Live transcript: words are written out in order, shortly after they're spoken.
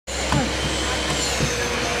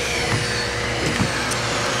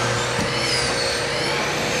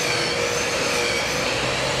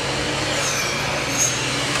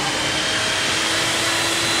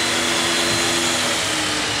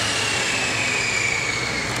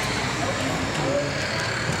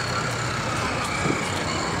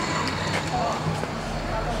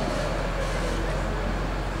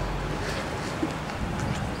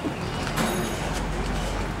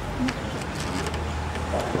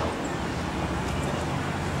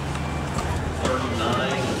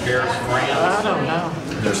Paris, France? I don't know.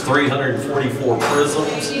 There's 344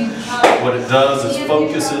 prisms. What it does is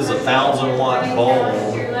focuses a 1,000-watt bulb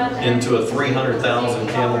into a 300,000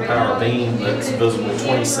 candle power beam that's visible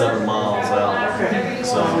 27 miles out.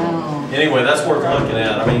 So anyway, that's worth looking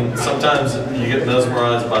at. I mean, sometimes you get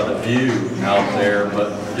mesmerized by the view out there,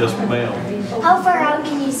 but yes, ma'am. How far out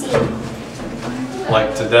can you see?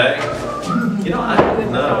 Like today? You know, I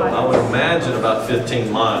don't know. I would imagine about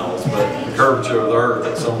 15 miles, but the curvature of the Earth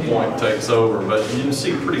at some point takes over. But you can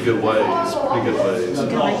see pretty good ways, and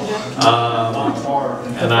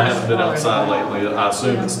I haven't been outside lately. I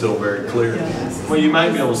assume it's still very clear. Well, you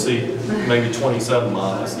may be able to see maybe 27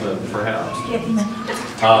 miles then, perhaps.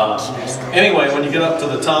 Anyway, when you get up to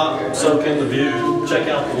the top, soak in the view, check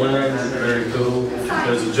out the lens. It's very cool.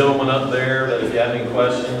 There's a gentleman up there that if you have any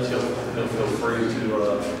questions, he'll feel free to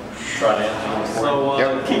try to answer them. So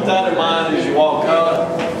keep that in mind as you walk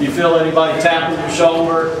up. You feel anybody tapping your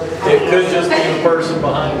shoulder, it could just be the person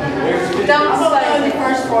behind you. Don't stay on the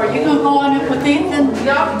first floor. You gonna go on up with Ethan?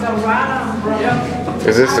 Y'all go right on, bro.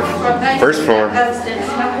 Is this the first floor?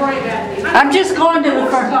 Don't worry about it. I'm just going to the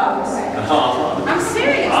first. I'm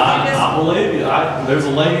serious. I believe you. There's a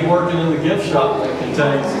lady working in the gift shop that can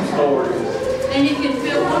tell you some stories. And you can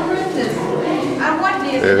feel one room this way. I want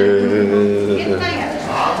this. Get there.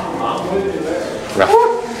 I'm with you there.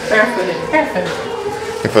 Barefooted.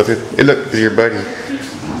 Hey, look, it's your buddy.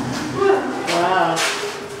 Wow.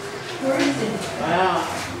 Where is it? Wow.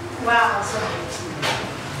 Wow.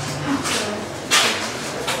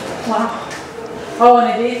 Wow. Oh, and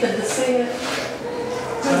it's Ethan to see it.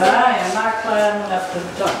 But I am not climbing up to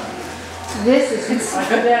the top. This is I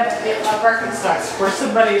go down and get my Birkenstocks where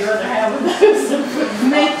somebody'd rather have those than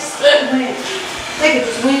mixed. They could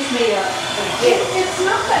just winch me up. It's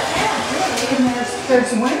not that bad, really. And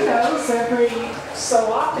there's windows every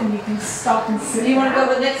so often you can stop and see. Do you want to go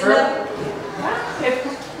to the next level?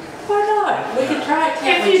 Why not? We can try it,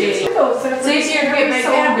 can't we, Judy? It's easier to get back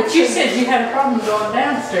down, but you said you had a problem going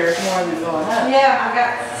downstairs more than going up. Yeah, I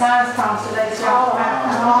got sinus problems today, so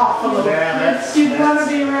I'm off a little bit. You've got to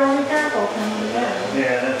be really careful coming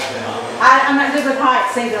down. I'm not good with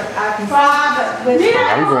heights either. I can fly, but with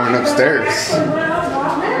I'm going upstairs.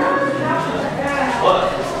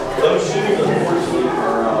 But those shoes, unfortunately,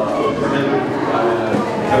 are prohibited by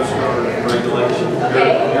Coast Guard regulation.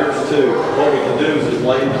 Yours too. What we can do is just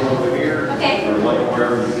lay them over here, or lay them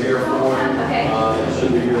wherever you care for them. It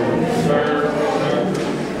should be here when you serve.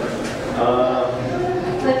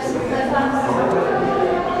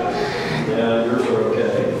 Yeah, yours are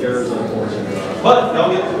okay. Yours, unfortunately. But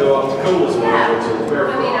y'all get to go up the coolest one, which is very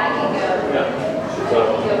cool. I can go. Yeah. So,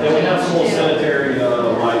 and we have some little sanitary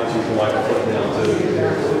lights you can wipe your foot down to.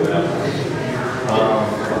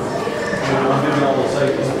 I'll give you all the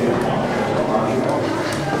safety speed.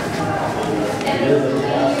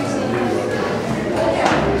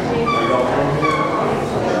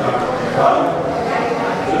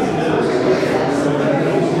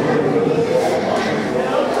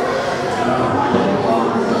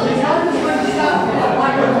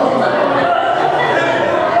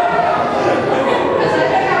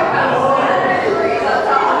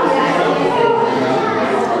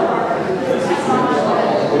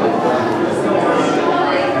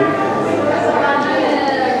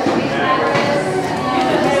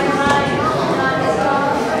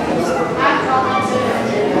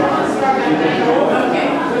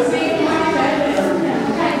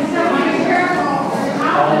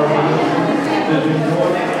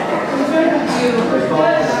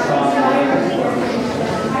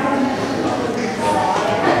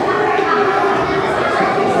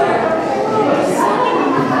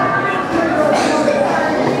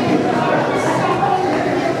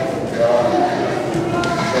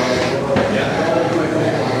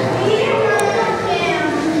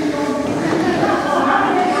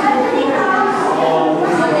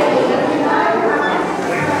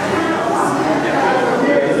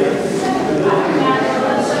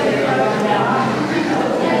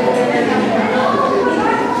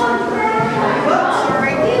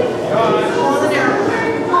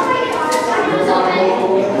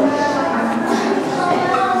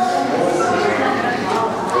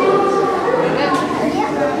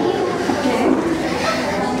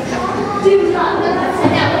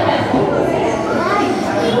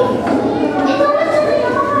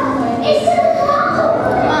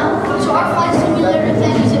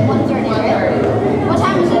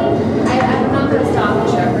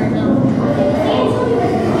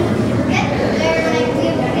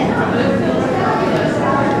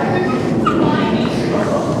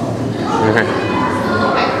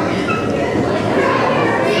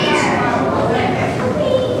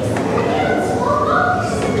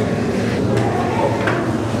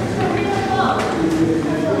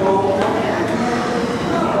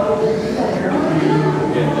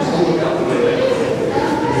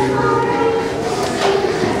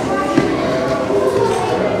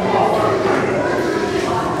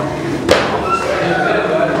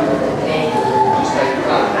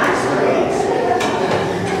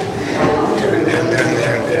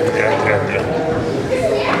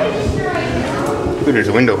 Hopefully there's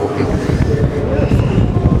a window open.